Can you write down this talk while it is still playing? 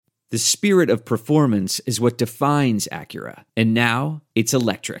The spirit of performance is what defines Acura, and now it's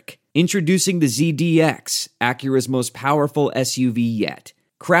electric. Introducing the ZDX, Acura's most powerful SUV yet.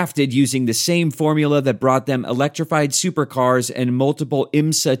 Crafted using the same formula that brought them electrified supercars and multiple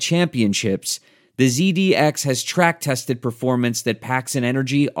IMSA championships, the ZDX has track-tested performance that packs an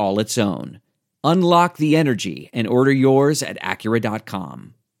energy all its own. Unlock the energy and order yours at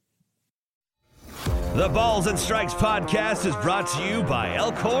Acura.com. The Balls and Strikes podcast is brought to you by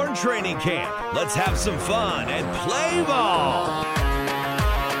Elkhorn Training Camp. Let's have some fun and play ball.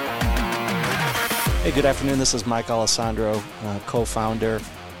 Hey, good afternoon. This is Mike Alessandro, co-founder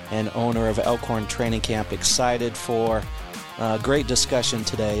and owner of Elkhorn Training Camp. Excited for a great discussion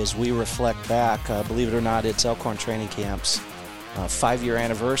today as we reflect back. Believe it or not, it's Elkhorn Training Camp's 5-year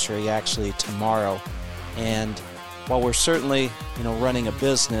anniversary actually tomorrow. And while we're certainly, running a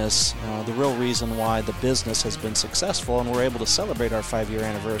business, the real reason why the business has been successful and we're able to celebrate our 5-year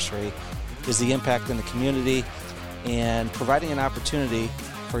anniversary is the impact in the community and providing an opportunity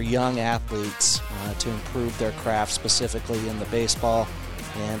for young athletes to improve their craft, specifically in the baseball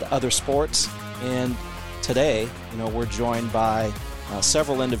and other sports. And today, we're joined by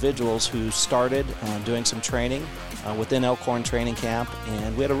several individuals who started doing some training within Elkhorn Training Camp.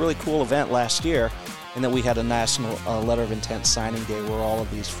 And we had a really cool event last year in that we had a national letter of intent signing day where all of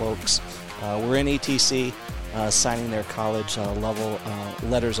these folks were in ETC signing their college level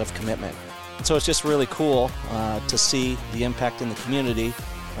letters of commitment. And so it's just really cool to see the impact in the community.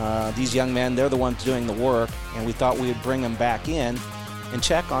 These young men, they're the ones doing the work, and we thought we would bring them back in and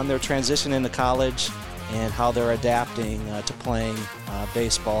check on their transition into college and how they're adapting to playing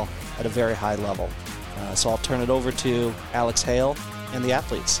baseball at a very high level. So I'll turn it over to Alex Hale and the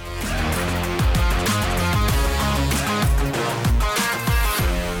athletes.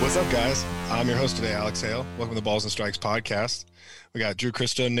 What's up, guys? I'm your host today, Alex Hale. Welcome to the Balls and Strikes podcast. We got Drew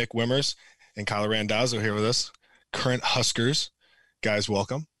Christo, Nick Wimmers, and Kyler Randazzo here with us, current Huskers. Guys,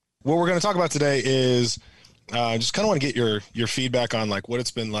 welcome. What we're going to talk about today is just kind of want to get your feedback on like what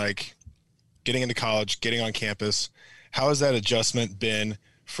it's been like getting into college, getting on campus. How has that adjustment been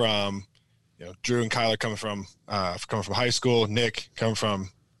from, Drew and Kyler coming from high school, Nick coming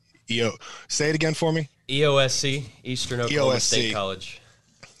from EO. Say it again for me. EOSC, Eastern Oklahoma State College.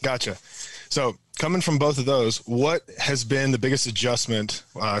 Gotcha. So coming from both of those, what has been the biggest adjustment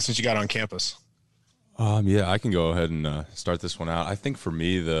since you got on campus? Yeah, I can go ahead and start this one out. I think for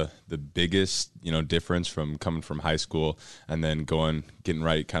me, the biggest, difference from coming from high school and then getting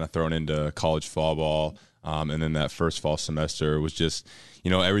right, kind of thrown into college fall ball, and then that first fall semester was just,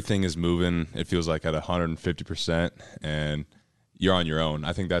 everything is moving. It feels like at 150%, and you're on your own.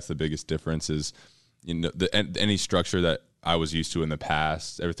 I think that's the biggest difference is, any structure that I was used to in the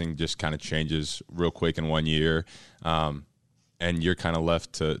past, everything just kind of changes real quick in 1 year, and you're kind of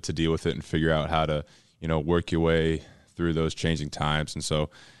left to deal with it and figure out how to, work your way through those changing times. And so,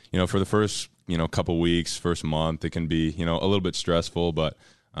 for the first, couple weeks, first month, it can be, a little bit stressful, but,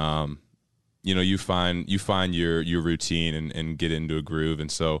 you find your routine and get into a groove. And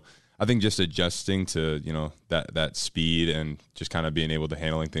so I think just adjusting to, that speed and just kind of being able to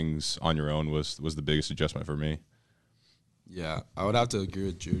handling things on your own was the biggest adjustment for me. Yeah, I would have to agree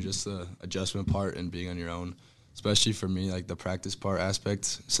with Drew, just the adjustment part and being on your own. Especially for me, like the practice part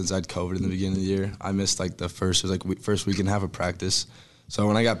aspect, since I had COVID in the beginning of the year, I missed like the first week and a half of practice. So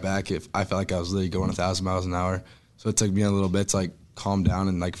when I got back, I felt like I was literally going 1,000 miles an hour. So it took me a little bit to like calm down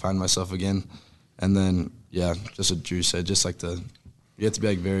and like find myself again. And then, yeah, just what Drew said, just like you have to be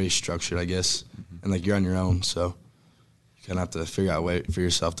like very structured, I guess, and like you're on your own. So you kind of have to figure out a way for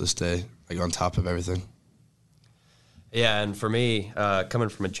yourself to stay like on top of everything. Yeah, and for me, coming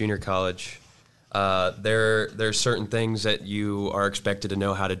from a junior college, there's certain things that you are expected to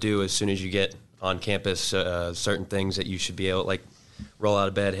know how to do as soon as you get on campus, certain things that you should be able, like roll out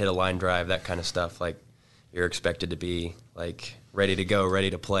of bed, hit a line drive, that kind of stuff. Like you're expected to be like ready to go,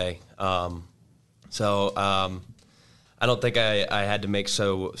 ready to play. So I don't think I had to make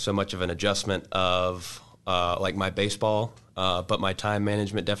so much of an adjustment of like my baseball, but my time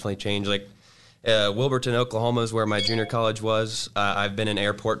management definitely changed. Like Wilburton, Oklahoma is where my junior college was. I've been in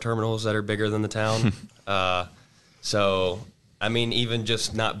airport terminals that are bigger than the town. So, I mean, even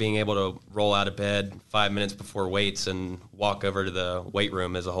just not being able to roll out of bed 5 minutes before weights and walk over to the weight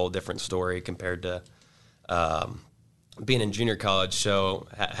room is a whole different story compared to being in junior college. So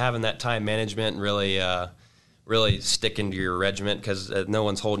having that time management really sticking to your regiment, because no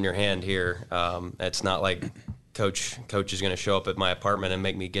one's holding your hand here. It's not like coach is going to show up at my apartment and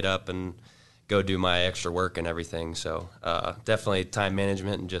make me get up and go do my extra work and everything. So definitely time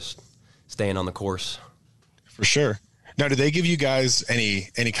management and just staying on the course. For sure. Now, do they give you guys any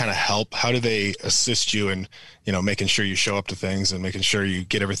kind of help? How do they assist you in, making sure you show up to things and making sure you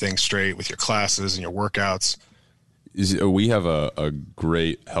get everything straight with your classes and your workouts? We have a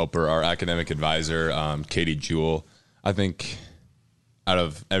great helper, our academic advisor, Katie Jewell. I think out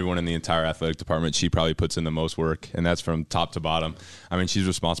of everyone in the entire athletic department, she probably puts in the most work, and that's from top to bottom. I mean, she's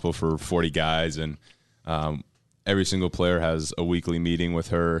responsible for 40 guys, and every single player has a weekly meeting with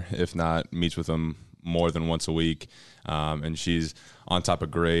her, if not meets with them more than once a week. And she's on top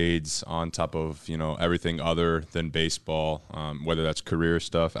of grades, on top of, everything other than baseball, whether that's career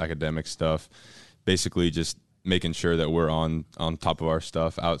stuff, academic stuff, basically just making sure that we're on top of our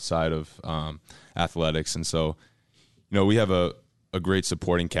stuff outside of athletics. And so, we have a great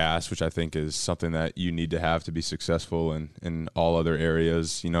supporting cast, which I think is something that you need to have to be successful in all other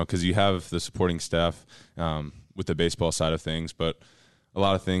areas, because you have the supporting staff with the baseball side of things, but a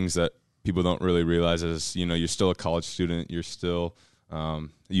lot of things that people don't really realize is, you're still a college student. You're still,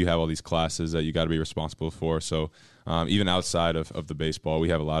 you have all these classes that you got to be responsible for. So even outside of the baseball, we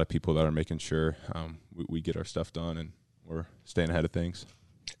have a lot of people that are making sure we get our stuff done and we're staying ahead of things.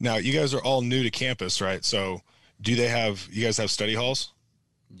 Now, you guys are all new to campus, right? So you guys have study halls?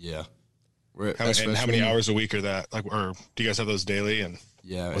 Yeah. And how many hours a week are that? Or do you guys have those daily? And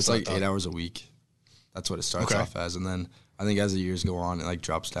yeah, it's like 8 hours a week. That's what it starts off as. And then I think as the years go on, it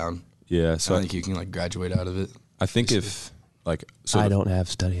drops down. Yeah, so I think you can graduate out of it. I think I don't have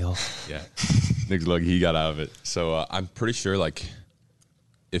study hall. Yeah, Nick's lucky he got out of it. So I'm pretty sure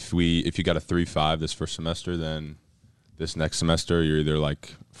if you got a 3.5 this first semester, then this next semester you're either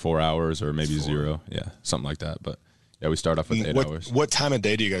 4 hours or maybe 0. Yeah, something like that. But yeah, we start off with 8 hours. What time of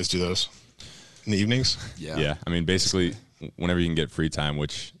day do you guys do those? In the evenings? Yeah. Yeah, I mean basically whenever you can get free time,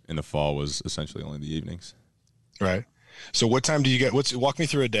 which in the fall was essentially only the evenings. Right. So what time do you get? Walk me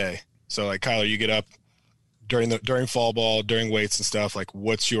through a day. So Kyler, you get up during fall ball, during weights and stuff.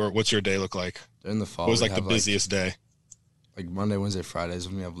 What's your day look like? During the fall, what was the busiest day? Monday, Wednesday, Fridays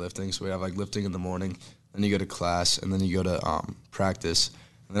when we have lifting. So we have lifting in the morning, then you go to class, and then you go to practice.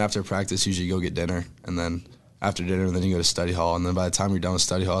 And then after practice, usually you go get dinner, and then after dinner, then you go to study hall. And then by the time you're done with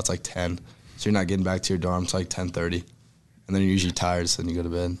study hall, it's 10. So you're not getting back to your dorm until 10:30, and then you're usually tired, so then you go to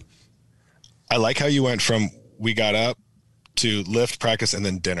bed. I like how you went from we got up to lift, practice, and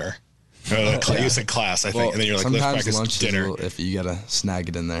then dinner. You said class, I think, and then you're lift, practice, lunch dinner. Is if you gotta snag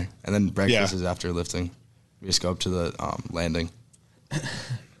it in there, and then breakfast is after lifting. We just go up to the landing.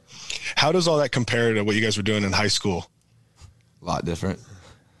 How does all that compare to what you guys were doing in high school? A lot different.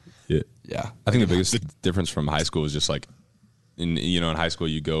 Yeah. I think the biggest difference from high school is just in high school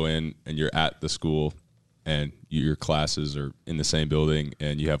you go in and you're at the school and your classes are in the same building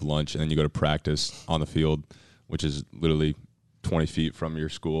and you have lunch and then you go to practice on the field, which is literally 20 feet from your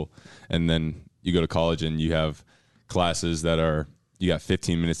school. And then you go to college and you have classes you got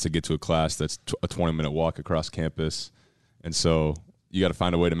 15 minutes to get to a class that's a 20-minute walk across campus. And so you got to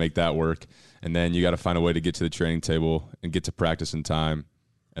find a way to make that work. And then you got to find a way to get to the training table and get to practice in time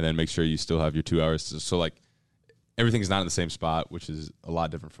and then make sure you still have your 2 hours. So everything's not in the same spot, which is a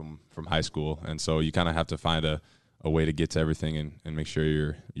lot different from high school. And so you kind of have to find a way to get to everything and make sure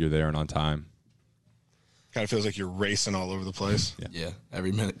you're there and on time. Kind of feels like you're racing all over the place. Yeah,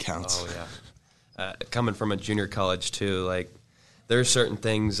 every minute counts. Oh, yeah. Coming from a junior college, too, there are certain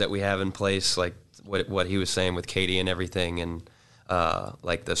things that we have in place, like what he was saying with Katie and everything, and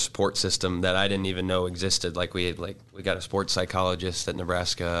the support system that I didn't even know existed. We got a sports psychologist at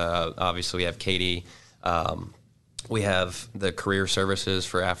Nebraska. Obviously, we have Katie. We have the career services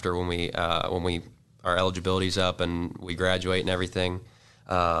for after when our eligibility's up and we graduate and everything.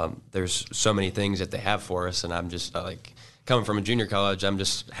 There's so many things that they have for us, and I'm just coming from a junior college, I'm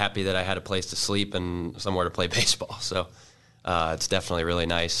just happy that I had a place to sleep and somewhere to play baseball. So it's definitely really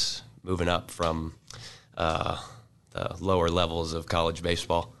nice moving up from the lower levels of college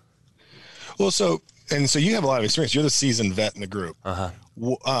baseball. Well, so you have a lot of experience. You're the seasoned vet in the group.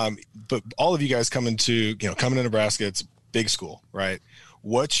 But all of you guys coming to Nebraska, it's big school, right?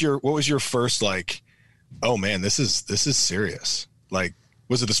 What was your first oh man, this is serious?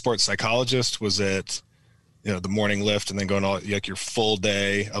 Was it the sports psychologist? Was it, the morning lift and then going all your full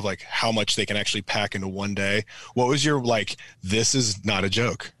day of how much they can actually pack into one day? What was your this is not a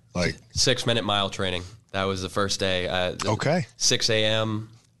joke? 6-minute mile training. That was the first day. Okay. 6 a.m.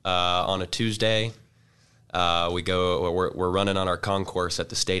 On a Tuesday. We're running on our concourse at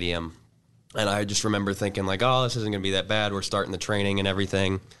the stadium. And I just remember thinking this isn't going to be that bad. We're starting the training and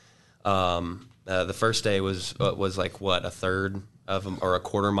everything. The first day was a third of or a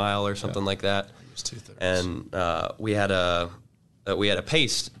quarter mile or something like that. It was 2/3. And we had a we had a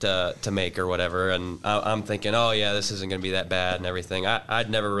pace to make or whatever, and I'm thinking, oh yeah, this isn't going to be that bad and everything. I'd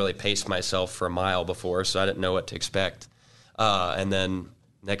never really paced myself for a mile before, so I didn't know what to expect. And then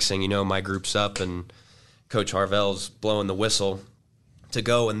next thing you know, my group's up and Coach Harvell's blowing the whistle to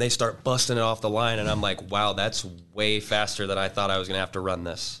go, and they start busting it off the line, and I'm like, wow, that's way faster than I thought I was going to have to run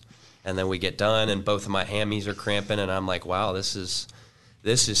this. And then we get done, and both of my hammies are cramping, and I'm like, wow, this is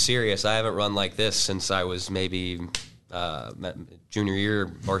serious. I haven't run like this since I was maybe junior year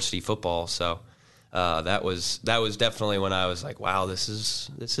varsity football. So that was definitely when I was like, wow, this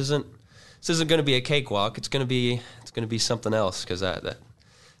isn't going to be a cakewalk. It's going to be something else, because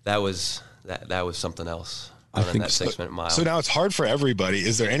that was something else. I think that 6-minute mile. So now it's hard for everybody.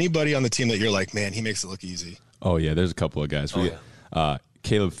 Is there anybody on the team that you're like, man, he makes it look easy? Oh yeah, there's a couple of guys.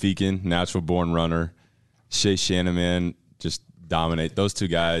 Caleb Feakin, natural born runner. Shea Shanaman, just dominate. Those two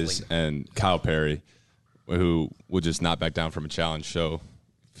guys, and Kyle Perry, who will just not back down from a challenge. So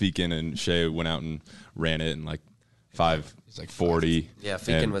Feakin and Shea went out and ran it in like 5:40. Yeah,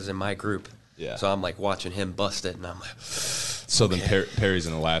 Feakin was in my group. Yeah. So I'm like watching him bust it, and I'm like, so okay. Then Perry's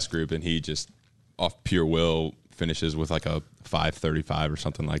in the last group, and he just off pure will finishes with like a 5:35 or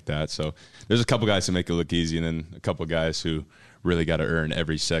something like that. So there's a couple guys who make it look easy, and then a couple guys who really got to earn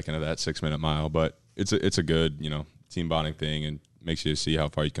every second of that 6-minute mile. But it's a good, team bonding thing, and makes you see how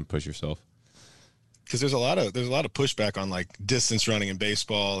far you can push yourself. Because there's a lot of pushback on like distance running in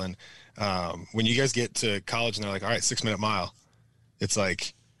baseball, and when you guys get to college and they're like, all right, 6-minute mile, it's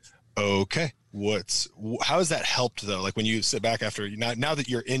like, okay, how has that helped though? Like when you sit back after now that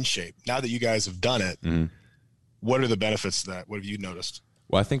you're in shape, now that you guys have done it, what are the benefits to that? What have you noticed?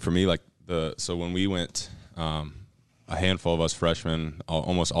 Well, I think for me, so when we went, a handful of us freshmen,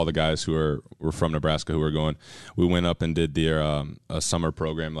 almost all the guys who were from Nebraska who were going, we went up and did a summer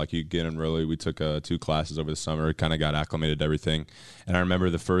program. Like you get in early. We took 2 classes over the summer, kind of got acclimated to everything. And I remember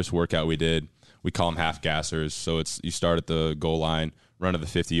the first workout we did, we call them half gassers. So you start at the goal line, run to the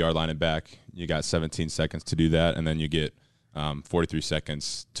 50-yard line and back. You got 17 seconds to do that, and then you get 43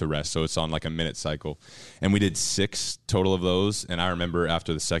 seconds to rest. So it's on like a minute cycle. And we did 6 total of those. And I remember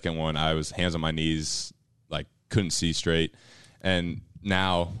after the second one, I was hands on my knees, like couldn't see straight. And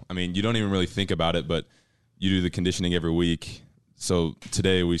now, I mean, you don't even really think about it, but you do the conditioning every week. So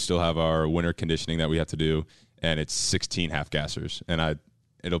today we still have our winter conditioning that we have to do, and it's 16 half gassers. And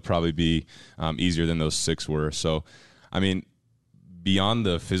it'll probably be easier than those 6 were. So, I mean, beyond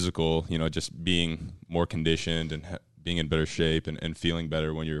the physical, just being more conditioned and being in better shape and feeling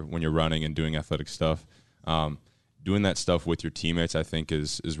better when you're running and doing athletic stuff, doing that stuff with your teammates, I think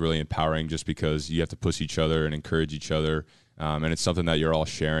is really empowering, just because you have to push each other and encourage each other. And it's something that you're all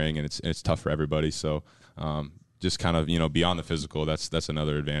sharing, and it's tough for everybody. So just kind of, beyond the physical, that's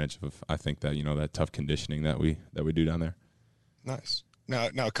another advantage of, I think, that, that tough conditioning that we do down there. Nice. Now,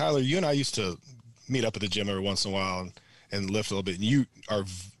 Kyler, you and I used to meet up at the gym every once in a while and lift a little bit. And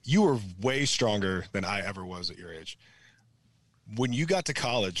you were way stronger than I ever was at your age. When you got to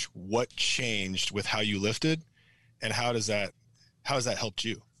college, what changed with how you lifted, and how has that helped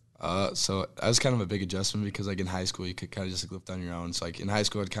you? So that was kind of a big adjustment, because like in high school you could kind of just lift on your own. So like in high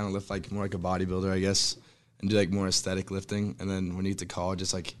school I'd kind of lift like more like a bodybuilder, I guess, and do like more aesthetic lifting. And then when you get to college,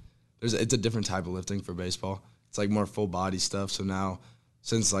 it's like it's a different type of lifting for baseball. It's like more full body stuff. So now,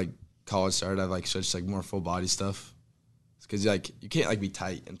 since like college started, I've like switched like more full body stuff, because like you can't like be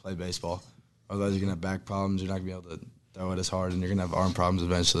tight and play baseball, otherwise you're gonna have back problems. You're not gonna be able to throw it as hard, and you're gonna have arm problems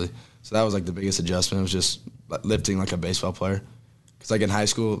eventually. So that was like the biggest adjustment. It was just lifting like a baseball player, because like in high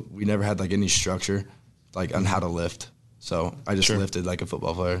school we never had like any structure like on how to lift. So I just lifted like a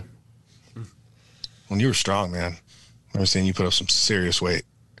football player. When you were strong, man, I remember seeing you put up some serious weight,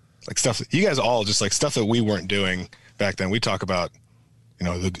 like stuff that you guys all just like stuff that we weren't doing back then. We talk about,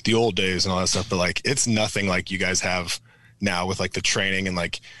 the old days and all that stuff, but like it's nothing like you guys have now with like the training and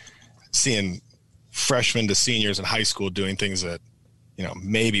like seeing freshmen to seniors in high school doing things that,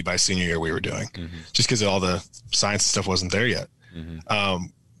 maybe by senior year we were doing, just because all the science stuff wasn't there yet.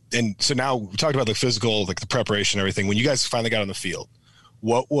 And so now we talked about the physical, like the preparation, and everything. When you guys finally got on the field,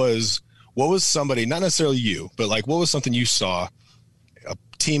 what was somebody, not necessarily you, but like what was something you saw a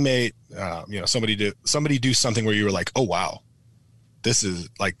teammate, somebody do something where you were like, oh wow, this is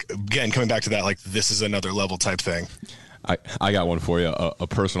like, again, coming back to that, like this is another level type thing. I got one for you, a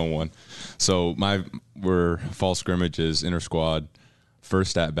personal one. So we're fall scrimmages, inter squad,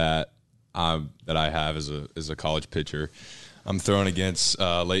 first at bat that I have as a college pitcher. I'm throwing against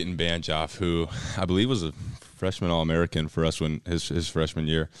Leighton Banjoff, who I believe was a freshman All-American for us when his freshman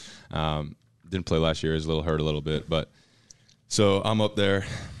year. Didn't play last year. He was hurt a little bit, but so I'm up there,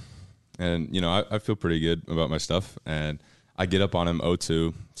 and I feel pretty good about my stuff, and I get up on him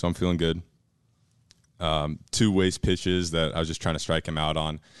 0-2, so I'm feeling good. 2 waste pitches that I was just trying to strike him out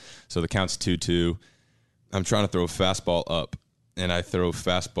on. So the count's 2-2. I'm trying to throw fastball up, and I throw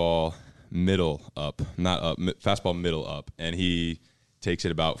fastball middle up, not up, fastball middle up, and he takes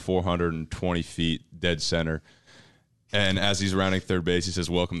it about 420 feet dead center. And as he's rounding third base, he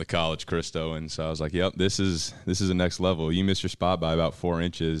says, "Welcome to college, Cristo." And so I was like, "Yep, this is the next level. You miss your spot by about 4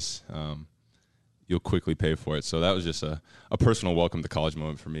 inches, you'll quickly pay for it." So that was just a personal welcome to college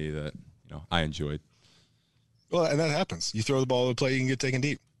moment for me that I enjoyed. Well, and that happens. You throw the ball to the plate, you can get taken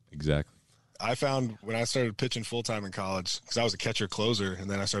deep. Exactly. I found when I started pitching full-time in college, because I was a catcher-closer, and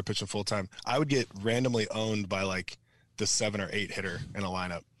then I started pitching full-time, I would get randomly owned by, like, the 7 or 8 hitter in a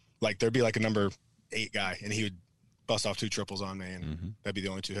lineup. Like, there'd be, like, a number 8 guy, and he would bust off 2 triples on me, and that'd be the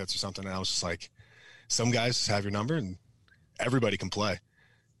only 2 hits or something. And I was just like, some guys just have your number, and everybody can play.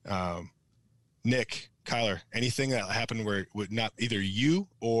 Nick, Kyler, anything that happened where it would not either you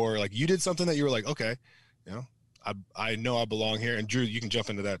or, like, you did something that you were like, okay, I know I belong here. And Drew, you can jump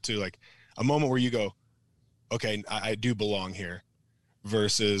into that too. Like a moment where you go, okay, I do belong here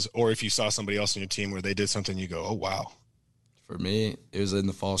versus, or if you saw somebody else on your team where they did something, you go, oh, wow. For me, it was in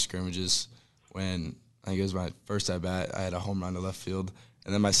the fall scrimmages when I think it was my first at bat. I had a home run to left field.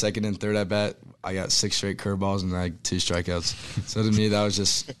 And then my second and third at bat, I got 6 straight curveballs and like 2 strikeouts. So to me, that was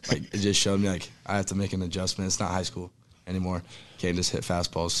just like, it just showed me like I have to make an adjustment. It's not high school anymore. Can't just hit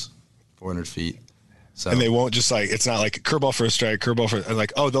fastballs 400 feet. So. And they won't just like, it's not like curveball for a strike, curveball for, and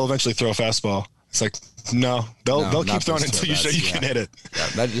like, oh, they'll eventually throw a fastball. It's like, no, they'll keep throwing it until you show you can hit it. Yeah,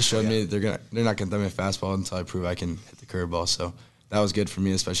 that just showed me they're not gonna throw me a fastball until I prove I can hit the curveball. So that was good for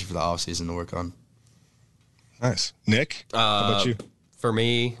me, especially for the off season to work on. Nice. Nick, how about you? For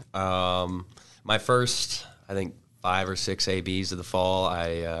me, my first, I think 5 or 6 ABs of the fall,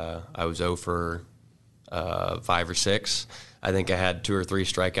 I was 0 for 5 or 6. I think I had 2 or 3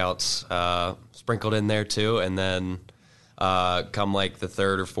 strikeouts sprinkled in there too, and then come like the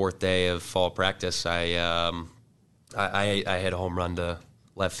 3rd or 4th day of fall practice, I hit a home run to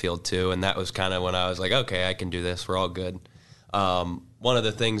left field too, and that was kind of when I was like, okay, I can do this. We're all good. One of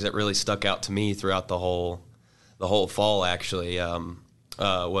the things that really stuck out to me throughout the whole fall actually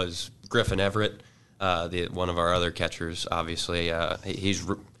was Griffin Everett, one of our other catchers. Obviously,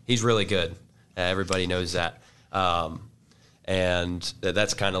 he's really good. Everybody knows that. And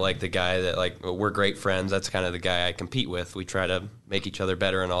that's kind of like the guy that, like, we're great friends. That's kind of the guy I compete with. We try to make each other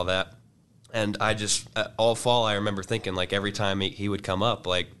better and all that. And I just, all fall, I remember thinking, like, every time he would come up,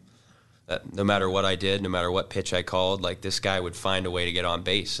 like, no matter what I did, no matter what pitch I called, like, this guy would find a way to get on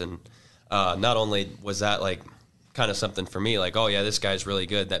base. And not only was that, like, kind of something for me, like, oh, yeah, this guy's really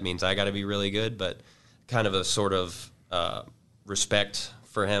good. That means I got to be really good. But kind of a sort of respect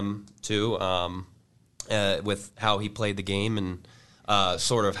for him, too. With how he played the game and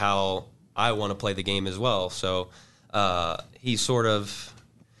sort of how I want to play the game as well. So he sort of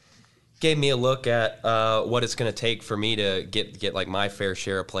gave me a look at what it's going to take for me to get like my fair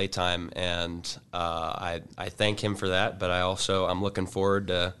share of play time, and I thank him for that. But I'm looking forward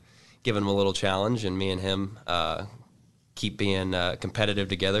to giving him a little challenge, and me and him keep being competitive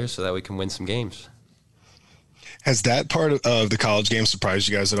together so that we can win some games. Has that part of the college game surprised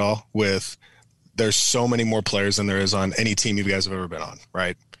you guys at all? With there's so many more players than there is on any team you guys have ever been on,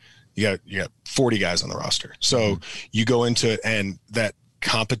 right? You got 40 guys on the roster. So you go into it and that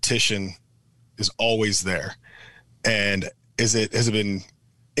competition is always there. And has it been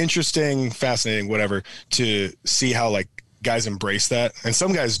interesting, fascinating, whatever, to see how like guys embrace that? And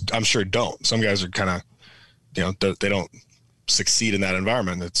some guys I'm sure don't. Some guys are kind of, they don't succeed in that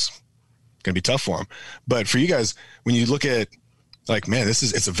environment. It's going to be tough for them. But for you guys, when you look at, like, man,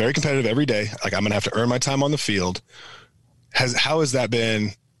 it's a very competitive every day. Like, I'm going to have to earn my time on the field. How has that been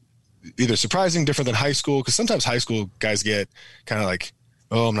either surprising, different than high school? Because sometimes high school guys get kind of like,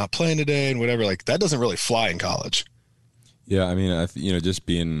 oh, I'm not playing today and whatever. Like, that doesn't really fly in college. Yeah, I mean, just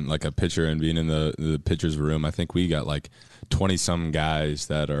being like a pitcher and being in the pitcher's room, I think we got like 20-some guys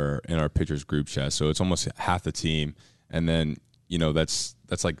that are in our pitcher's group chat. So it's almost half the team. And then, that's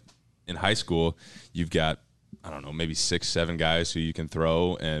like in high school, you've got, I don't know, maybe 6, 7 guys who you can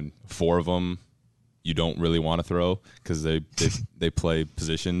throw, and 4 of them you don't really want to throw because they play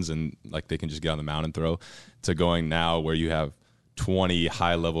positions and like they can just get on the mound and throw. To going now where you have 20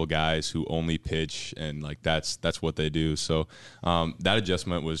 high-level guys who only pitch, and like that's what they do. So that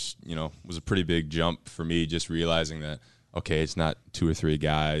adjustment was a pretty big jump for me, just realizing that, okay, it's not 2 or 3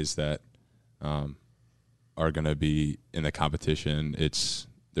 guys that are going to be in the competition.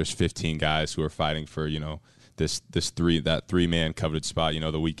 There's 15 guys who are fighting for, that 3-man coveted spot,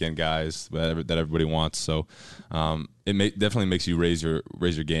 the weekend guys that everybody wants. So it definitely makes you raise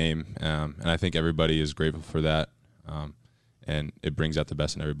your game, and I think everybody is grateful for that, and it brings out the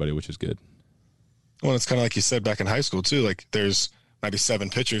best in everybody, which is good. Well, it's kind of like you said back in high school too. Like there's might be 7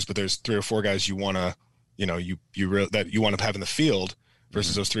 pitchers, but there's 3 or 4 guys you want to, that you want to have in the field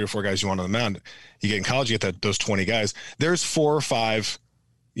versus those 3 or 4 guys you want on the mound. You get in college, you get those 20 guys. There's 4 or 5,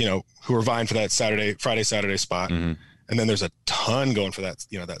 who are vying for that Friday, Saturday spot. Mm-hmm. And then there's a ton going for that,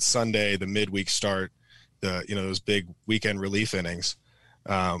 that Sunday, the midweek start, those big weekend relief innings.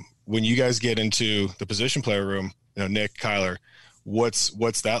 When you guys get into the position player room, Nick, Kyler,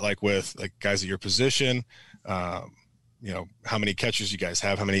 what's that like with like guys at your position? How many catchers you guys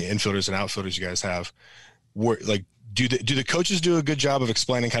have, how many infielders and outfielders you guys have? Do the coaches do a good job of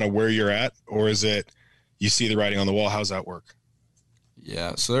explaining kind of where you're at, or is it you see the writing on the wall? How's that work?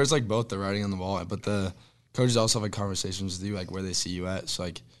 Yeah, so there's like both the writing on the wall, but the coaches also have like conversations with you, like where they see you at. So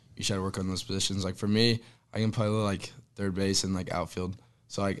like you should work on those positions. Like for me, I can play like third base and like outfield.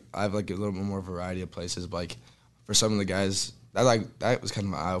 So like I have like a little bit more variety of places. But like for some of the guys, that was kind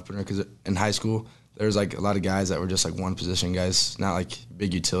of an eye opener because in high school there was like a lot of guys that were just like one position guys, not like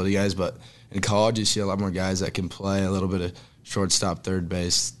big utility guys. But in college, you see a lot more guys that can play a little bit of shortstop, third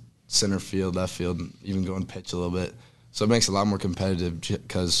base, center field, left field, and even go and pitch a little bit. So it makes it a lot more competitive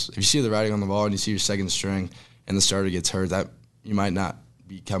because if you see the writing on the wall and you see your second string and the starter gets hurt, that you might not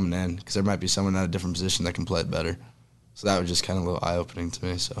be coming in because there might be someone at a different position that can play it better. So that was just kind of a little eye-opening to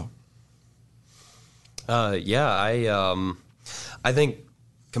me. So, I think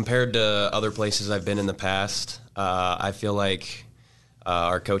compared to other places I've been in the past, I feel like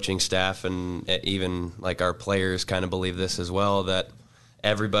our coaching staff and even like our players kind of believe this as well, that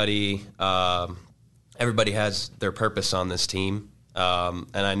everybody has their purpose on this team, and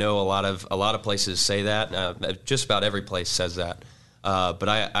I know a lot of places say that. Just about every place says that, but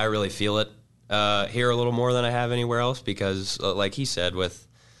I really feel it here a little more than I have anywhere else because, like he said, with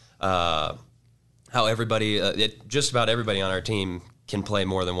how everybody, just about everybody on our team can play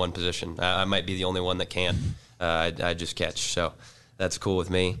more than one position. I might be the only one that can't. I just catch, so that's cool with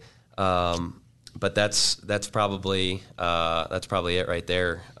me. But that's probably it right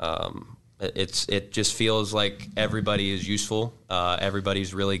there. It just feels like everybody is useful.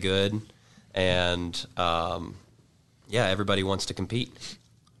 Everybody's really good, and everybody wants to compete.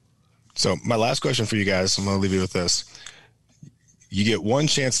 So my last question for you guys, I'm going to leave you with this. You get one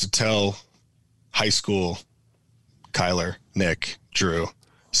chance to tell high school Kyler, Nick, Drew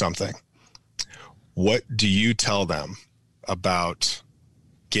something. What do you tell them about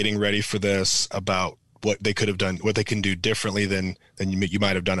getting ready for this, about what they could have done, what they can do differently than you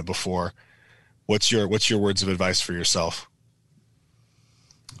might have done it before? What's your words of advice for yourself?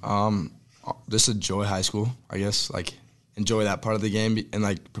 Just enjoy high school, I guess. Like enjoy that part of the game and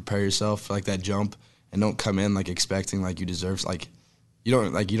like prepare yourself for like that jump, and don't come in like expecting like you deserve you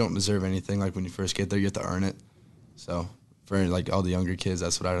don't deserve anything. Like when you first get there, you have to earn it. So for like all the younger kids,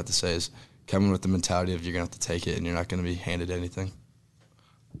 that's what I'd have to say is come in with the mentality of you're gonna have to take it and you're not gonna be handed anything.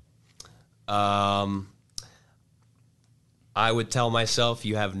 I would tell myself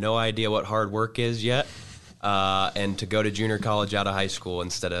you have no idea what hard work is yet, and to go to junior college out of high school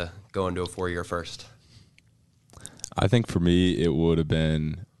instead of going to a 4-year first. I think for me it would have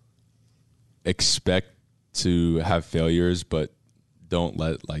been expect to have failures, but don't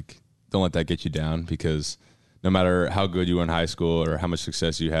let that get you down, because no matter how good you were in high school or how much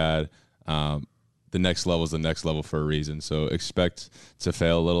success you had, the next level is the next level for a reason. So expect to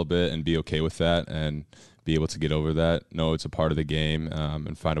fail a little bit and be okay with that and be able to get over that. Know it's a part of the game,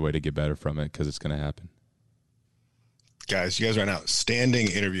 and find a way to get better from it because it's going to happen. Guys, you guys are an outstanding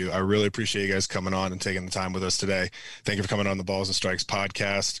interview. I really appreciate you guys coming on and taking the time with us today. Thank you for coming on the Balls and Strikes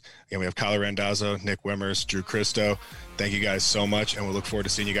podcast. Again, we have Kyler Randazzo, Nick Wimmers, Drew Christo. Thank you guys so much, and we look forward to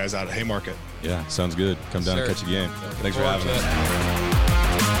seeing you guys out at Haymarket. Yeah, sounds good. Come down and catch a game. Thanks for having us.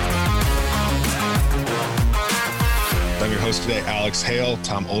 I'm your host today, Alex Hale.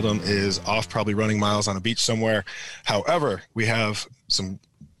 Tom Oldham is off, probably running miles on a beach somewhere. However, we have some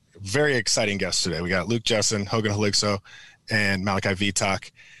very exciting guests today. We got Luke Jessen, Hogan Haligso, and Malachi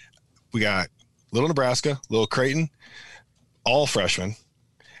Vitak. We got Little Nebraska, Little Creighton, all freshmen.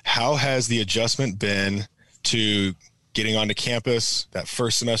 How has the adjustment been to getting onto campus? That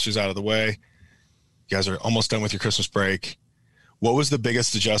first semester's out of the way. You guys are almost done with your Christmas break. What was the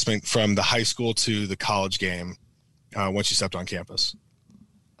biggest adjustment from the high school to the college game once you stepped on campus?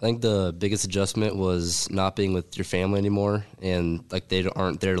 I think the biggest adjustment was not being with your family anymore, and like they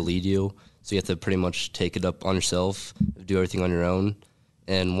aren't there to lead you, so you have to pretty much take it up on yourself, do everything on your own.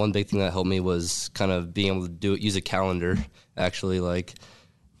 And one big thing that helped me was kind of being able to use a calendar, actually. Like,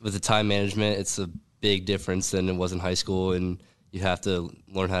 with the time management, it's a big difference than it was in high school, and you have to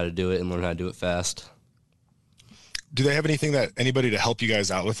learn how to do it and learn how to do it fast. Do they have anybody to help you guys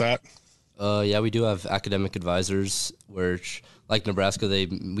out with that? Yeah, we do have academic advisors, which, like Nebraska,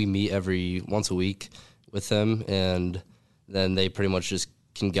 we meet every once a week with them, and then they pretty much just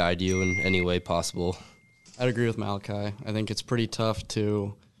can guide you in any way possible. I'd agree with Malachi. I think it's pretty tough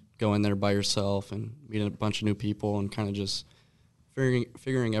to go in there by yourself and meet a bunch of new people and kind of just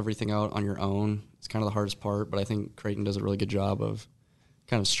figuring everything out on your own. It's kind of the hardest part, but I think Creighton does a really good job of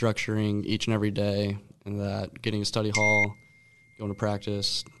kind of structuring each and every day, and that getting a study hall, going to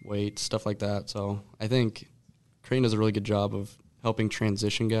practice, weights, stuff like that. So I think Creighton does a really good job of helping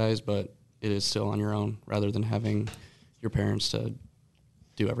transition guys, but it is still on your own rather than having your parents to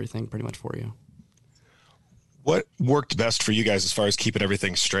do everything pretty much for you. What worked best for you guys as far as keeping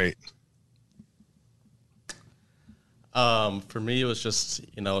everything straight? For me, it was just,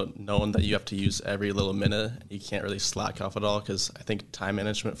 knowing that you have to use every little minute. You can't really slack off at all, because I think time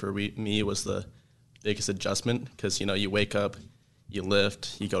management for me was the biggest adjustment, because, you wake up, you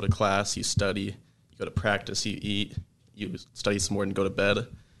lift, you go to class, you study, you go to practice, you eat, you study some more and go to bed,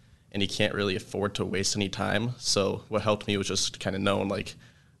 and you can't really afford to waste any time. So what helped me was just kind of knowing, like,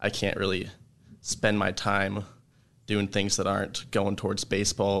 I can't really spend my time doing things that aren't going towards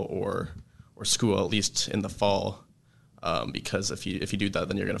baseball or school, at least in the fall. Because if you do that,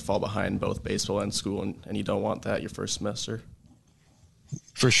 then you're going to fall behind both baseball and school, and you don't want that your first semester.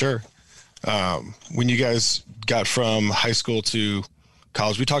 For sure. When you guys got from high school to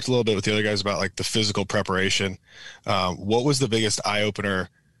college, we talked a little bit with the other guys about like the physical preparation. What was the biggest eye opener?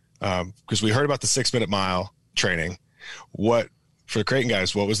 Because we heard about the 6-minute mile training. For the Creighton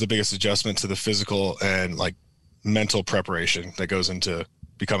guys, what was the biggest adjustment to the physical and like mental preparation that goes into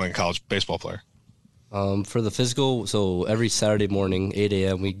becoming a college baseball player? For the physical, so every Saturday morning, 8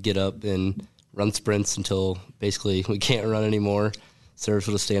 a.m., we get up and run sprints until basically we can't run anymore. Serves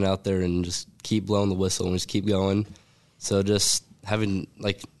will just stand out there and just keep blowing the whistle and just keep going. So just having,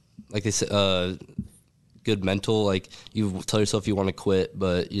 like they said, good mental, like you tell yourself you want to quit,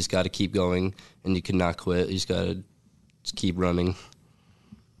 but you just got to keep going, and you cannot quit. You just got to keep running.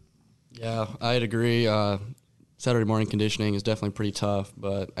 Yeah, I'd agree. Saturday morning conditioning is definitely pretty tough,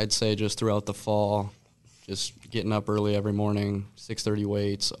 but I'd say just throughout the fall, just getting up early every morning, 6:30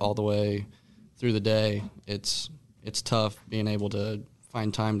 weights all the way through the day. It's tough being able to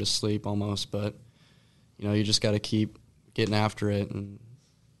find time to sleep almost, but you just got to keep getting after it, and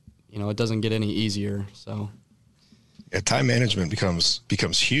it doesn't get any easier. So yeah, time management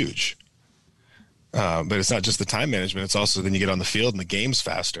becomes huge. But it's not just the time management; it's also then you get on the field and the game's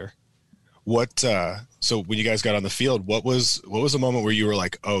faster. So when you guys got on the field, what was the moment where you were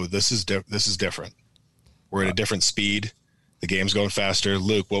like, oh, this is different? We're at a different speed. The game's going faster.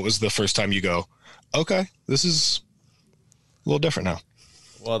 Luke, what was the first time you go, okay, this is a little different now?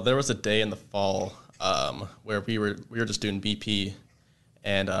 Well, there was a day in the fall where we were just doing BP,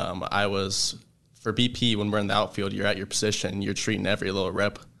 and I was, for BP, when we're in the outfield, you're at your position, you're treating every little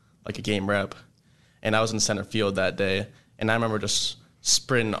rep like a game rep. And I was in center field that day, and I remember just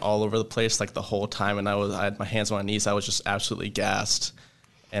sprinting all over the place like the whole time, and I had my hands on my knees. I was just absolutely gassed,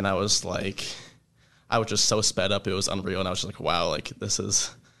 and I was just so sped up, it was unreal. And I was just like, wow, like this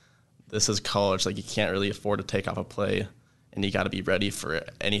is college. Like, you can't really afford to take off a play, and you got to be ready for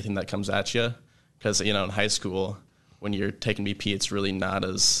anything that comes at you, because in high school when you're taking BP, it's really not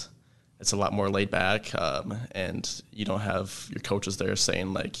as, it's a lot more laid back, and you don't have your coaches there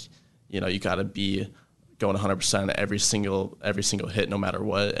saying like, you got to be going 100% every single hit, no matter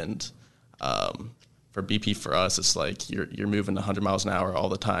what. And for BP, for us, it's like you're moving 100 miles an hour all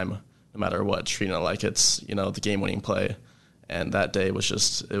the time, no matter what, treating it like it's the game-winning play. And that day was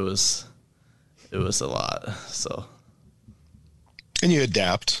just it was a lot. So. And you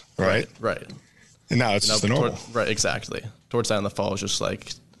adapt, right? Right. And now it's just the normal. Right, exactly. Towards that in the fall, it was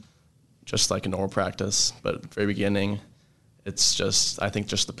just like a normal practice. But at the very beginning, it's just, I think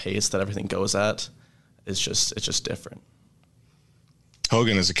just the pace that everything goes at is it's just different.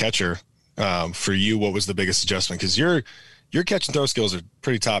 Hogan, as a catcher, for you, what was the biggest adjustment? Because your catch and throw skills are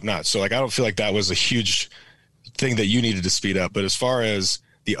pretty top notch. So like, I don't feel like that was a huge thing that you needed to speed up. But as far as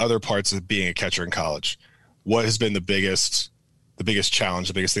the other parts of being a catcher in college, what has been the biggest challenge,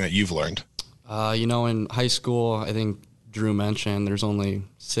 the biggest thing that you've learned? In high school, I think Drew mentioned there's only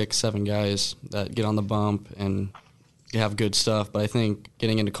 6-7 guys that get on the bump and you have good stuff. But I think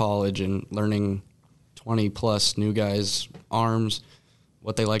getting into college and learning 20-plus new guys' arms,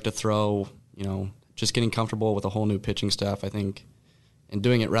 what they like to throw, just getting comfortable with a whole new pitching staff, I think and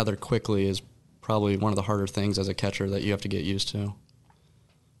doing it rather quickly is probably one of the harder things as a catcher that you have to get used to.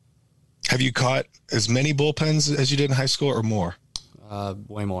 Have you caught as many bullpens as you did in high school or more?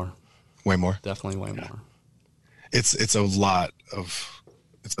 Way more. Way more? Definitely way more. It's a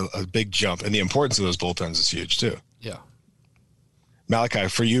big jump, and the importance of those bullpens is huge too. Yeah. Malachi,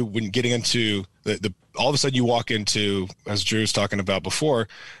 for you, when getting into the all of a sudden you walk into, as Drew was talking about before,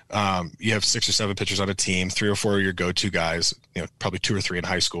 you have 6 or 7 pitchers on a team, 3 or 4 of your go-to guys, probably 2 or 3 in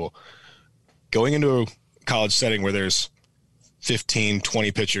high school. Going into a college setting where there's 15,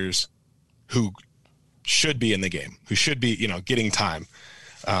 20 pitchers who should be in the game, who should be, getting time.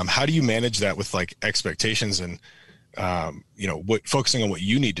 How do you manage that with like expectations and, focusing on what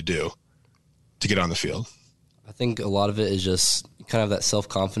you need to do to get on the field? I think a lot of it is just kind of that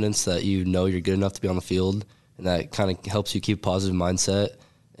self-confidence that you're good enough to be on the field, and that kind of helps you keep a positive mindset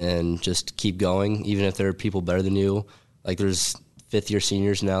and just keep going, even if there are people better than you. Like there's fifth-year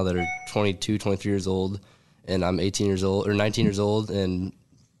seniors now that are 22, 23 years old, and I'm 18 years old or 19 years old, and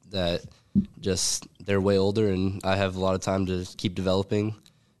that just they're way older, and I have a lot of time to keep developing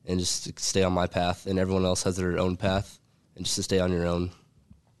and just stay on my path, and everyone else has their own path, and just to stay on your own.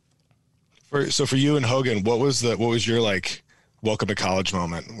 So for you and Hogan, what was your like welcome to college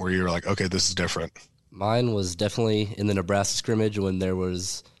moment where you were like, okay, this is different? Mine was definitely in the Nebraska scrimmage when there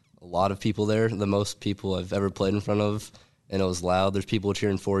was a lot of people there, the most people I've ever played in front of, and it was loud. There's people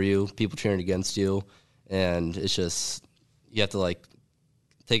cheering for you, people cheering against you, and it's just you have to like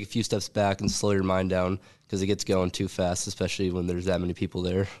take a few steps back and slow your mind down because it gets going too fast, especially when there's that many people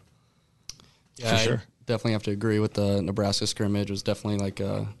there. Yeah, for sure. I definitely have to agree with the Nebraska scrimmage. It was definitely like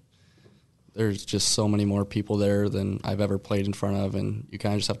there's just so many more people there than I've ever played in front of, and you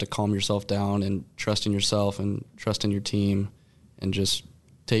kind of just have to calm yourself down and trust in yourself and trust in your team and just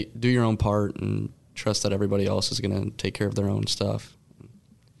do your own part and trust that everybody else is going to take care of their own stuff.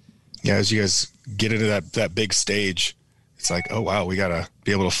 Yeah, as you guys get into that big stage, it's like, oh wow, we got to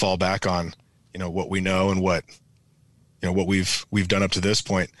be able to fall back on, what we know and what we've done up to this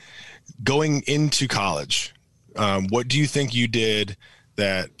point. Going into college, what do you think you did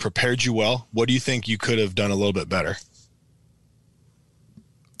that prepared you well? What do you think you could have done a little bit better?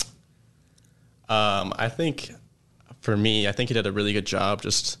 I think for me, I think he did a really good job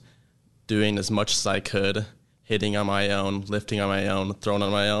just doing as much as I could, hitting on my own, lifting on my own, throwing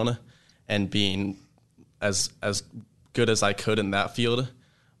on my own, and being as good as I could in that field.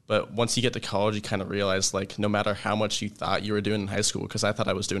 But once you get to college, you kind of realize, like, no matter how much you thought you were doing in high school, because I thought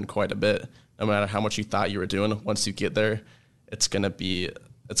I was doing quite a bit, no matter how much you thought you were doing, once you get there, it's gonna be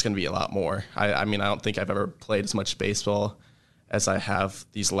a lot more. I mean, I don't think I've ever played as much baseball as I have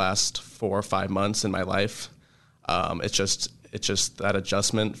these last 4 or 5 months in my life. It's just that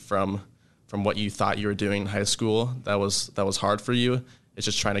adjustment from what you thought you were doing in high school that was hard for you. It's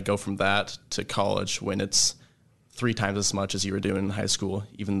just trying to go from that to college when it's 3 times as much as you were doing in high school,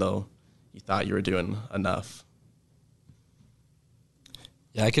 even though you thought you were doing enough.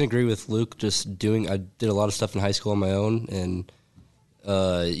 Yeah, I can agree with Luke. I did a lot of stuff in high school on my own, and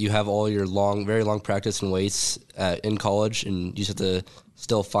you have all your very long practice and weights in college, and you just have to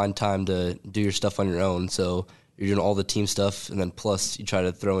still find time to do your stuff on your own. So you're doing all the team stuff, and then plus you try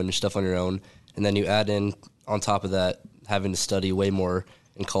to throw in your stuff on your own, and then you add in on top of that having to study way more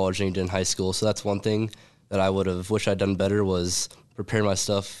in college than you did in high school. So that's one thing that I would have wished I'd done better was prepare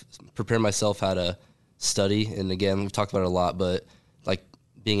myself how to study. And again, we've talked about it a lot, but like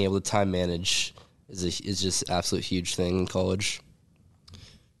being able to time manage is just an absolute huge thing in college.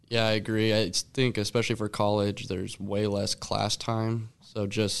 Yeah, I agree. I think especially for college, there's way less class time. So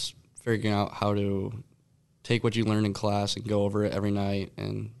just figuring out how to take what you learn in class and go over it every night.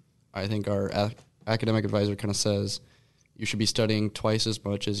 And I think our academic advisor kind of says you should be studying twice as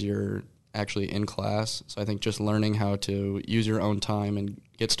much as you're actually in class. So I think just learning how to use your own time and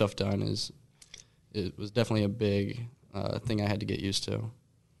get stuff done it was definitely a big thing I had to get used to.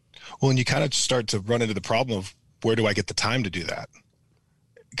 Well, and you kind of start to run into the problem of where do I get the time to do that?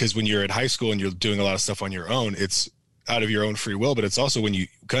 Because when you're in high school and you're doing a lot of stuff on your own, it's out of your own free will, but it's also when you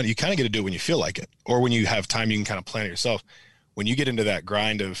kind of get to do it when you feel like it, or when you have time, you can kind of plan it yourself. When you get into that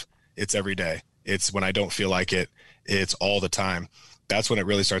grind of it's every day, it's when I don't feel like it, it's all the time. That's when it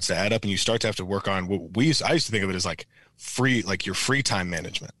really starts to add up, and you start to have to work on what I used to think of it as like your free time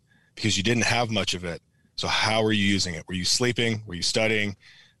management, because you didn't have much of it. So how were you using it? Were you sleeping? Were you studying?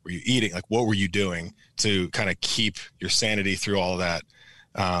 Were you eating? Like, what were you doing to kind of keep your sanity through all of that?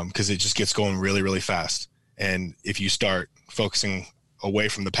 Because it just gets going really, really fast. And if you start focusing away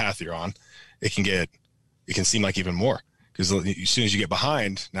from the path you're on, it can seem like even more, because as soon as you get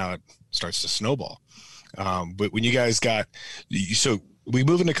behind, now it starts to snowball. But when you guys so we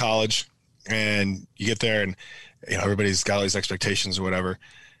move into college and you get there and, everybody's got all these expectations or whatever.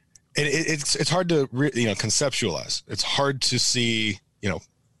 And it's hard to, conceptualize. It's hard to see,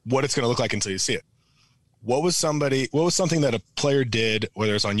 what it's going to look like until you see it. What was something that a player did,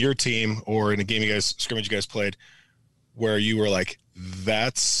 whether it's on your team or in a game scrimmage you guys played, where you were like,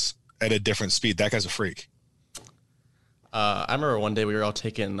 that's at a different speed. That guy's a freak. I remember one day we were all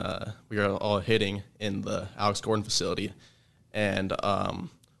hitting in the Alex Gordon facility, and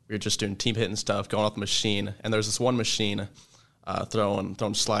we were just doing team hitting stuff, going off the machine. And there was this one machine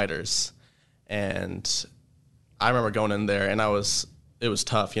throwing sliders, and I remember going in there, and it was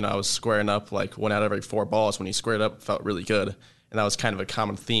tough. I was squaring up like 1 out of every 4 balls. When you squared up, it felt really good, and that was kind of a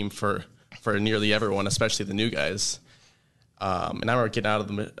common theme for nearly everyone, especially the new guys. And I remember getting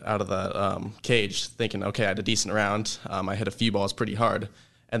out of the cage thinking, okay, I had a decent round. I hit a few balls pretty hard.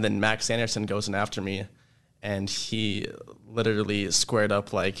 And then Max Anderson goes in after me, and he literally squared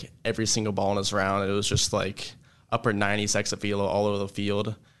up like every single ball in his round. It was just like upper 90s exit velo all over the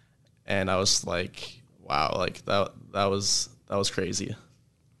field. And I was like, wow, like that was crazy.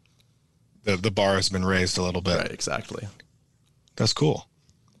 The bar has been raised a little bit. Right, exactly. That's cool.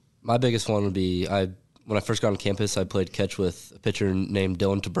 My biggest one would be when I first got on campus, I played catch with a pitcher named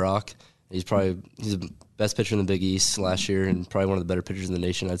Dylan Tabrock. He's the best pitcher in the Big East last year and probably one of the better pitchers in the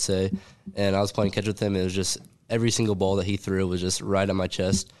nation, I'd say. And I was playing catch with him. It was just every single ball that he threw was just right on my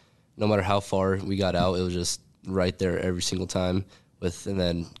chest. No matter how far we got out, it was just right there every single time. And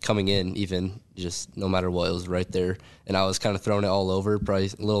then coming in, even just no matter what, it was right there. And I was kind of throwing it all over, probably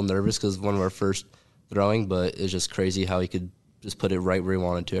a little nervous because one of our first throwing, but it was just crazy how he could just put it right where he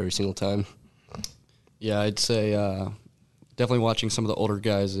wanted to every single time. Yeah, I'd say definitely watching some of the older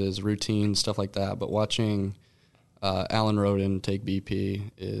guys' routines, stuff like that. But watching Alan Roden take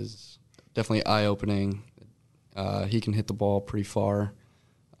BP is definitely eye-opening. He can hit the ball pretty far,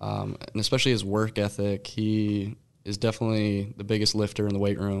 and especially his work ethic. He is definitely the biggest lifter in the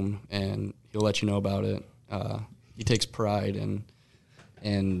weight room, and he'll let you know about it. He takes pride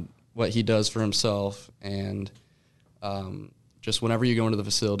in what he does for himself, and just whenever you go into the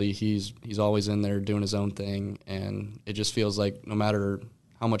facility, he's always in there doing his own thing, and it just feels like no matter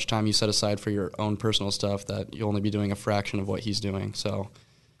how much time you set aside for your own personal stuff, that you'll only be doing a fraction of what he's doing. So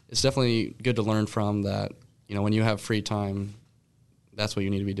it's definitely good to learn from that. When you have free time, that's what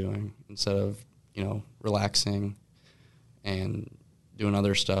you need to be doing instead of relaxing and doing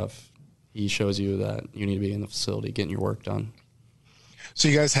other stuff. He shows you that you need to be in the facility getting your work done. So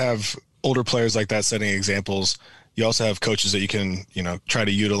you guys have older players like that setting examples. You also have coaches that you can, try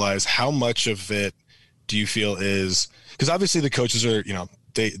to utilize. How much of it do you feel is – because obviously the coaches are,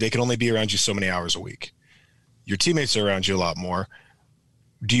 they can only be around you so many hours a week. Your teammates are around you a lot more.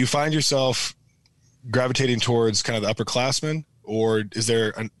 Do you find yourself gravitating towards kind of the upperclassmen, or is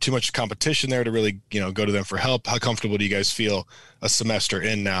there too much competition there to really, go to them for help? How comfortable do you guys feel a semester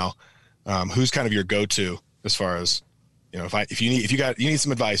in now? Who's kind of your go-to as far as, if you need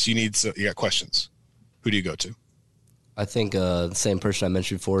some advice, you got questions, who do you go to? I think the same person I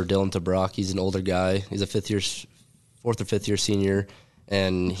mentioned before, Dylan Tabrock. He's an older guy. He's a fourth or fifth year senior,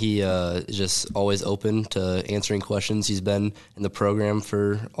 and he is just always open to answering questions. He's been in the program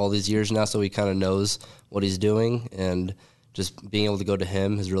for all these years now, so he kind of knows what he's doing, and just being able to go to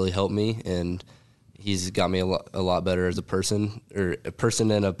him has really helped me, and he's got me a lot better as a person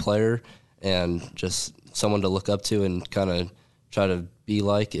and a player, and just someone to look up to and kind of try to be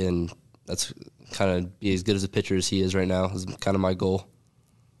like, and that's kind of be as good as a pitcher as he is right now is kind of my goal.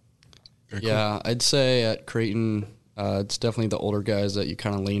 Yeah, I'd say at Creighton, it's definitely the older guys that you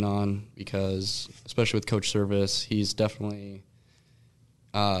kind of lean on because, especially with Coach Service, he's definitely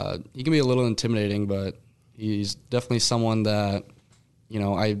he can be a little intimidating, but he's definitely someone that,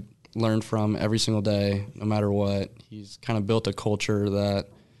 I learn from every single day, no matter what. He's kind of built a culture that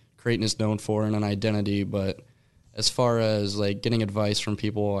Creighton is known for and an identity, but as far as like getting advice from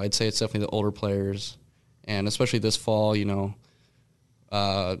people, I'd say it's definitely the older players, and especially this fall,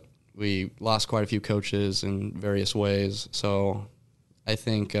 we lost quite a few coaches in various ways. So I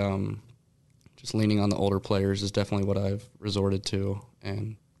think just leaning on the older players is definitely what I've resorted to,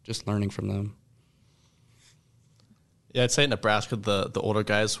 and just learning from them. Yeah, I'd say at Nebraska, the older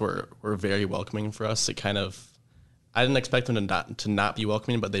guys were very welcoming for us. I didn't expect them to not be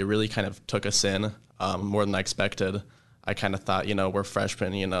welcoming, but they really kind of took us in more than I expected. I kind of thought, we're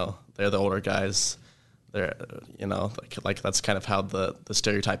freshmen, they're the older guys. They're, like that's kind of how the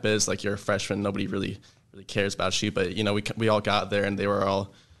stereotype is. Like, you're a freshman, nobody really cares about you. But, we all got there, and they were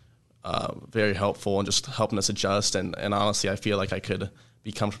all very helpful and just helping us adjust. And honestly, I feel like I could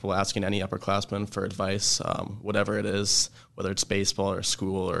be comfortable asking any upperclassmen for advice, whatever it is, whether it's baseball or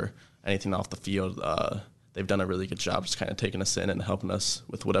school or anything off the field. They've done a really good job just kind of taking us in and helping us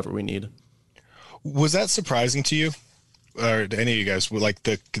with whatever we need. Was that surprising to you, or to any of you guys, like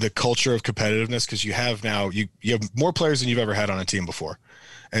the culture of competitiveness? Because you have now you have more players than you've ever had on a team before,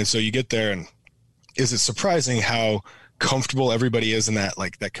 and so you get there, and is it surprising how comfortable everybody is in that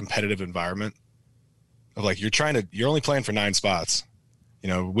that competitive environment of like you're only playing for 9 spots,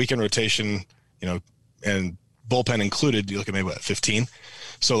 weekend rotation, and bullpen included. You look at maybe 15.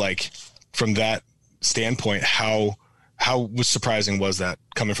 So like from that standpoint, how was surprising was that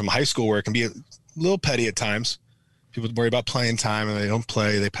coming from high school where it can be a little petty at times? People worry about playing time and they don't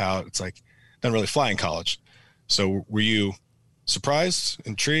play, they pout. It's like doesn't really fly in college. So were you surprised,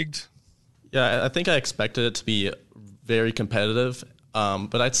 intrigued? Yeah, I think I expected it to be very competitive,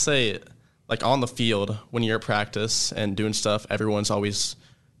 but I'd say like on the field when you're at practice and doing stuff, everyone's always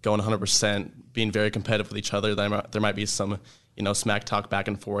going 100%, being very competitive with each other. There might be some smack talk back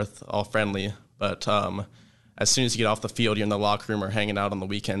and forth, all friendly, but as soon as you get off the field, you're in the locker room or hanging out on the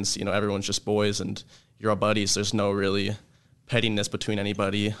weekends, everyone's just boys and you're all buddies. There's no really pettiness between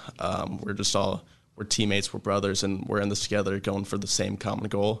anybody. We're teammates, we're brothers, and we're in this together going for the same common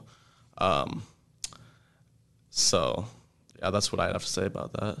goal. So yeah, that's what I'd have to say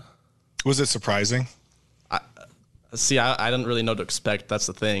about that. Was it surprising? I didn't really know what to expect. That's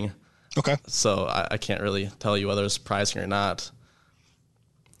the thing. Okay. So I can't really tell you whether it's surprising or not.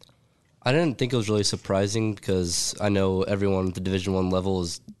 I didn't think it was really surprising because I know everyone at the Division I level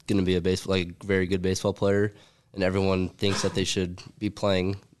is going to be a very good baseball player, and everyone thinks that they should be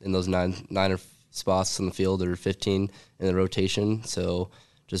playing in those nine spots on the field or 15 in the rotation. So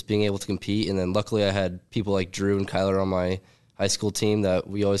just being able to compete, and then luckily I had people like Drew and Kyler on my high school team that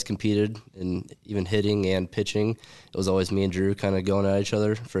we always competed in, even hitting and pitching. It was always me and Drew kind of going at each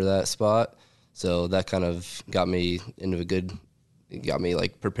other for that spot. So that kind of got me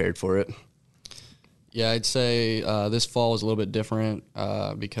prepared for it. Yeah, I'd say this fall was a little bit different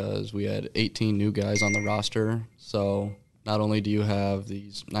because we had 18 new guys on the roster. So not only do you have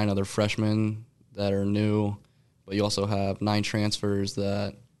these 9 other freshmen that are new, but you also have 9 transfers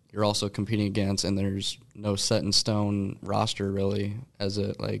that you're also competing against, and there's no set in stone roster really.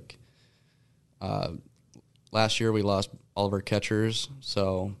 Last year we lost all of our catchers,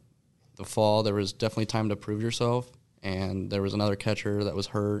 so the fall there was definitely time to prove yourself, and there was another catcher that was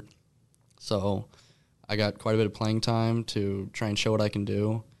hurt, so I got quite a bit of playing time to try and show what I can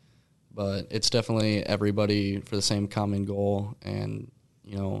do. But it's definitely everybody for the same common goal, and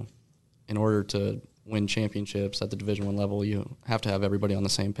in order to win championships at the Division I level, you have to have everybody on the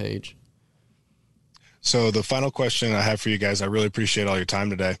same page. So the final question I have for you guys, I really appreciate all your time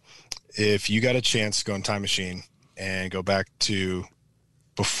today. If you got a chance to go in time machine and go back to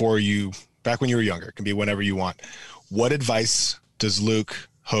back when you were younger, it can be whenever you want, what advice does Luke,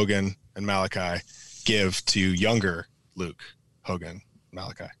 Hogan, and Malachi give to younger Luke, Hogan,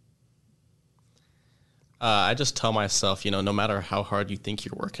 Malachi? I just tell myself, no matter how hard you think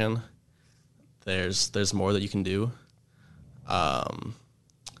you're working, there's more that you can do.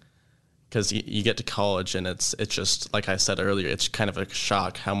 Because you get to college and it's just, like I said earlier, it's kind of a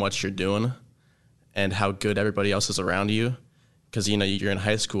shock how much you're doing and how good everybody else is around you. Because, you're in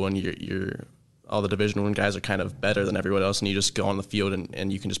high school and you're all the Division I guys are kind of better than everyone else, and you just go on the field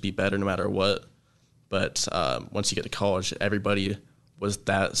and you can just be better no matter what. But once you get to college, everybody was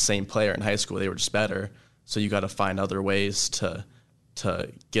that same player in high school. They were just better. So you got to find other ways to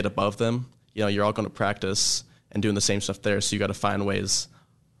get above them. You're all going to practice and doing the same stuff there, so you got to find ways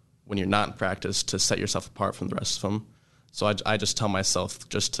when you're not in practice to set yourself apart from the rest of them. So I just tell myself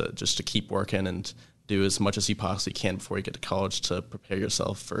just to keep working and do as much as you possibly can before you get to college to prepare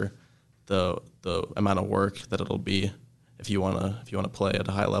yourself for the amount of work that it'll be if you want to play at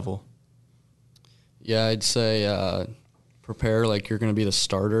a high level. Yeah, I'd say prepare like you're going to be the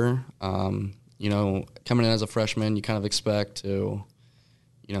starter. Coming in as a freshman, you kind of expect to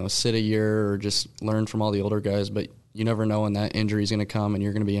sit a year or just learn from all the older guys, but you never know when that injury is going to come and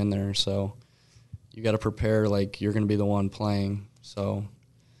you're going to be in there. So you got to prepare like you're going to be the one playing. So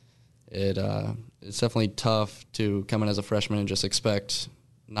it's definitely tough to come in as a freshman and just expect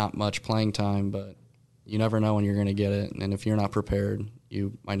not much playing time, but you never know when you're going to get it. And if you're not prepared,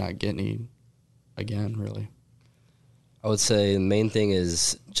 you might not get any again, really. I would say the main thing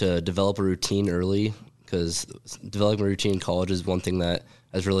is to develop a routine early, because developing a routine in college is one thing that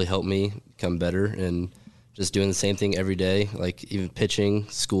has really helped me become better, and just doing the same thing every day, like even pitching,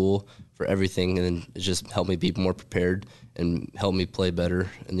 school, for everything, and then it just helped me be more prepared and help me play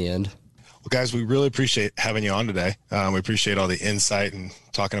better in the end. Well, guys, we really appreciate having you on today. We appreciate all the insight and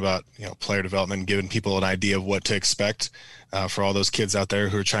talking about, player development, giving people an idea of what to expect for all those kids out there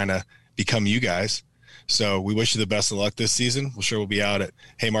who are trying to become you guys. So we wish you the best of luck this season. We're sure we'll be out at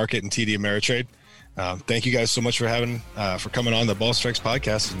Haymarket and TD Ameritrade. Thank you guys so much for coming on the Ball Strikes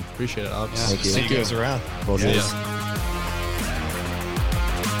podcast. And Appreciate it, Alex. Thank you. See you guys around. A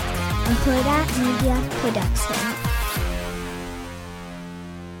Huda Media Production.